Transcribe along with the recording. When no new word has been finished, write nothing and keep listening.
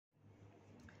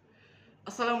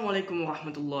Assalamualaikum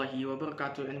warahmatullahi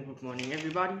wabarakatuh and good morning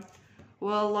everybody.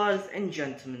 Well, ladies and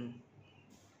gentlemen,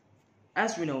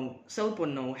 as we know, cell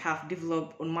phone now have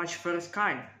developed on much first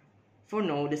kind. For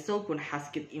now, the cell phone has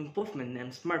get improvement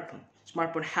than smartphone.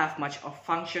 Smartphone have much of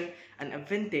function and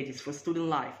advantages for student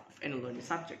life of any learning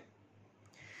subject.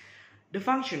 The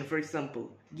function, for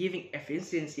example, giving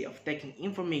efficiency of taking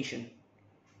information,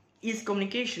 is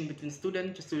communication between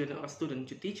student to student or student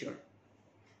to teacher,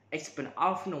 expand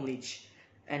our knowledge,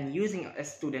 and using a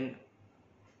student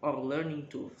or learning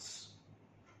tools.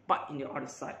 But in the other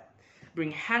side,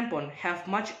 bring handphone have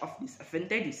much of these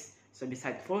advantages. So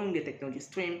besides following the technology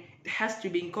stream, it has to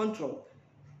be in control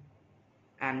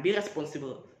and be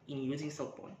responsible in using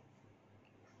cell phone.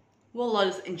 Well,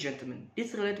 ladies and gentlemen,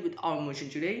 this related with our motion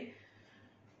today.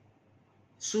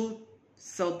 Should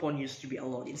cell phone used to be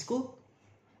allowed in school?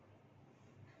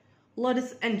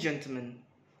 Ladies and gentlemen,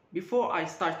 before I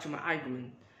start to my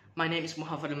argument, my name is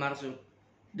Fadil Marzuq,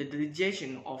 the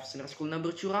delegation of Senior School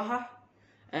Number 2 Raha,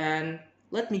 and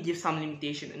let me give some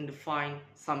limitation and define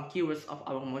some keywords of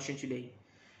our motion today.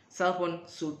 Cell phone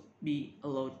should be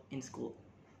allowed in school.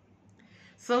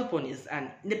 Cell phone is an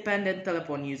independent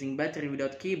telephone using battery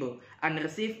without cable and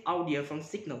receive audio from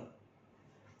signal.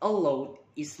 Allowed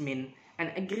is mean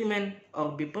an agreement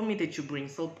or be permitted to bring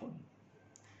cell phone.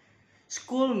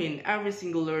 School mean every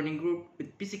single learning group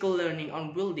with physical learning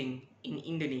on building in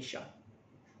Indonesia.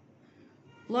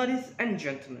 Ladies and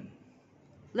gentlemen,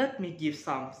 let me give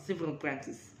some several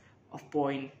branches of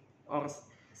point or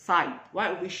side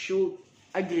why we should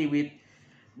agree with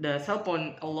the cell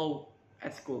phone allowed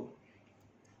at school.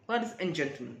 Ladies and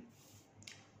gentlemen,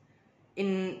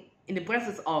 in the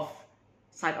process of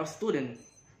side of student,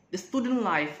 the student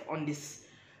life on this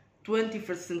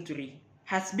 21st century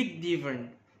has big difference.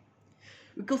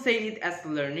 We could say it as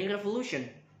learning revolution.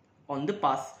 On the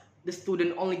past, the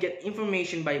student only get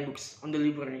information by books on the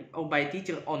library or by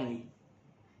teacher only.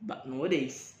 But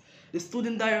nowadays, the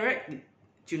student directed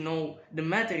to know the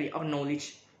material or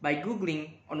knowledge by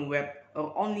googling on web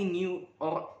or any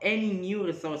new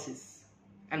resources.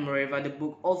 And moreover, the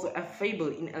book also available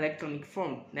in electronic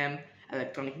form named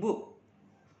electronic book.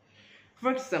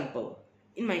 For example,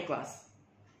 in my class,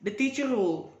 the teacher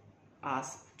will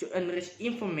ask to enrich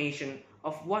information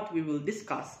of what we will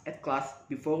discuss at class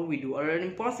before we do a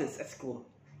learning process at school.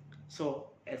 So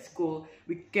at school,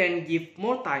 we can give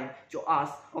more time to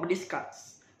ask or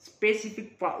discuss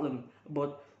specific problem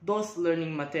about those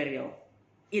learning material.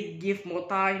 It gives more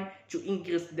time to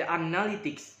increase the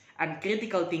analytics and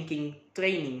critical thinking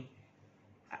training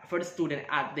for the student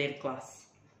at their class.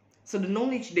 So the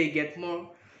knowledge they get more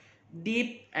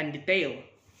deep and detailed.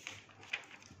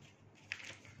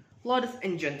 Ladies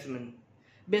and gentlemen,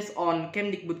 based on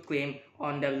Kemdikbud claim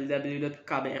on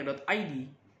www.kbr.id,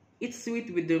 it's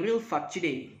sweet with the real fact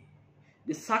today.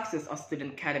 The success of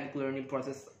student academic learning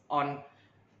process on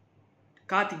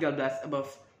K13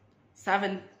 above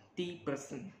 70%.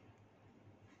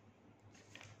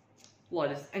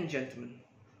 Ladies and gentlemen,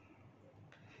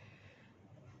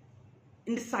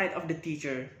 in the side of the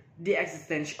teacher, the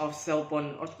existence of cell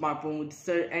phone or smartphone with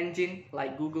search engine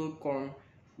like Google, Chrome,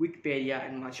 Wikipedia,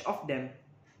 and much of them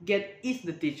get ease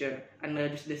the teacher and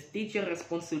reduce the teacher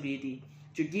responsibility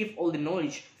to give all the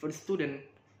knowledge for the student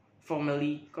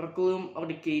formally curriculum or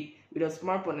decade without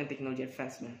smartphone and technology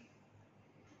advancement.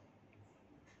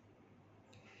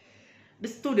 The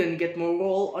student get more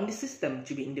role on the system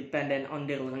to be independent on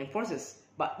their learning process,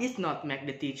 but this not make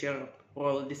the teacher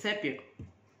role disappear.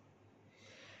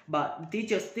 But the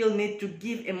teacher still need to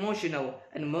give emotional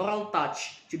and moral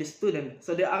touch to the student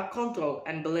so they are control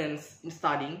and balance in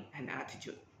studying and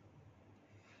attitude.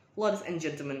 Ladies and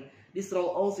gentlemen, this role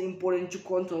also important to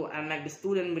control and make the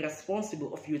student be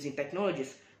responsible of using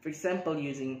technologies, for example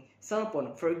using cell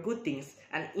phone for good things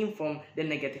and inform the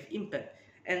negative impact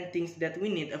and things that we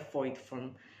need avoid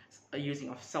from using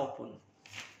of cell phone.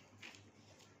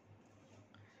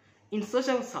 In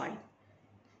social side,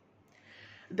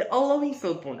 the allowing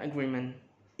cell phone agreement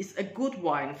is a good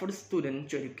one for the student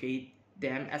to educate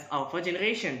them as alpha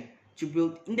generation to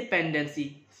build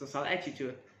independency, social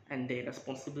attitude, and their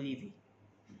responsibility.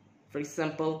 For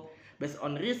example, based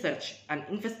on research and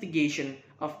investigation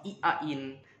of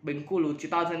IAIN Bengkulu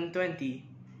 2020,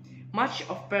 much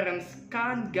of parents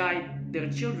can't guide their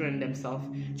children themselves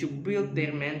to build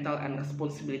their mental and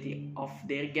responsibility of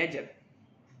their gadget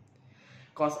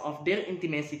because of their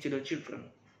intimacy to the children.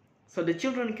 So the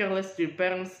children careless to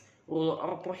parents' rule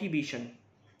or prohibition.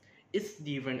 It's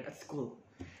different at school.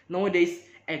 Nowadays,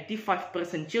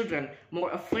 85% children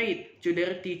more afraid to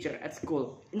their teacher at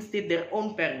school instead their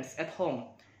own parents at home.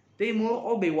 They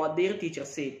more obey what their teacher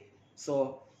said.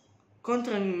 So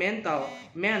controlling mental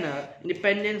manner,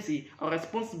 independency, or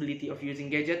responsibility of using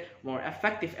gadget more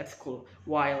effective at school,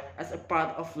 while as a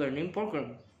part of learning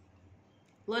program.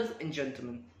 Ladies and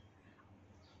gentlemen,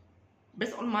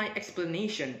 based on my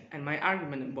explanation and my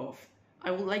argument above,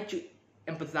 I would like to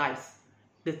emphasize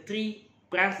the three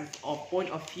branches of point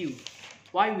of view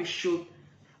why we should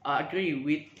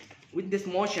agree with this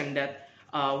motion that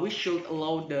we should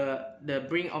allow the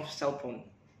bring of cell phone.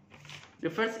 The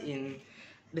first in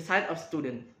the side of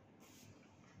student.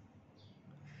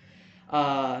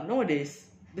 Nowadays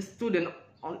the student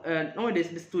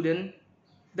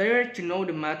dare to know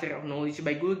the matter of knowledge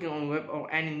by googling on web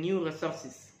or any new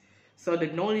resources, so the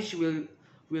knowledge will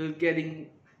getting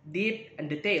deep and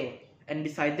detailed, and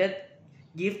beside that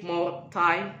give more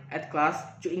time at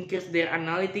class to increase their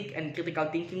analytic and critical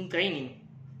thinking training.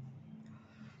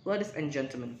 Ladies and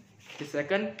gentlemen, the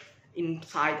second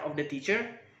inside of the teacher,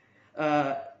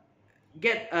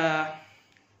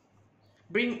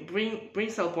 bring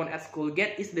cell phone at school.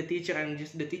 Get is the teacher and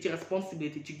just the teacher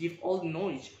responsibility to give all the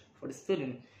knowledge for the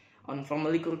student on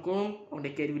formally curriculum or the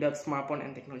kid without smartphone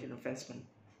and technology advancement.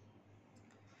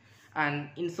 And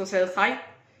in social side,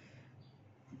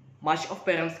 much of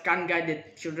parents can't guide their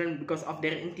children because of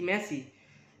their intimacy.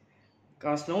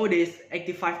 Because nowadays,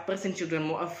 85% children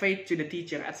more afraid to the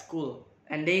teacher at school,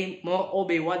 and they more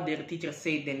obey what their teachers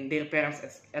say than their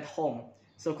parents at home.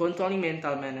 So controlling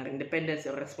mental manner, independence,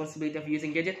 or responsibility of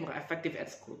using gadget more effective at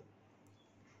school.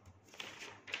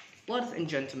 Ladies and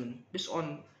gentlemen, based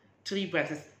on three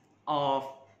branches of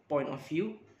point of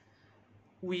view,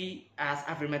 we as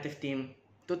affirmative team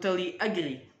totally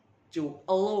agree to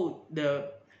allow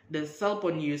the cell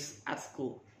phone use at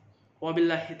school.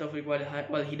 Wabillahi taufiq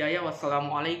wal hidayah.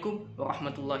 Wassalamualaikum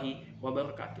warahmatullahi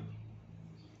wabarakatuh.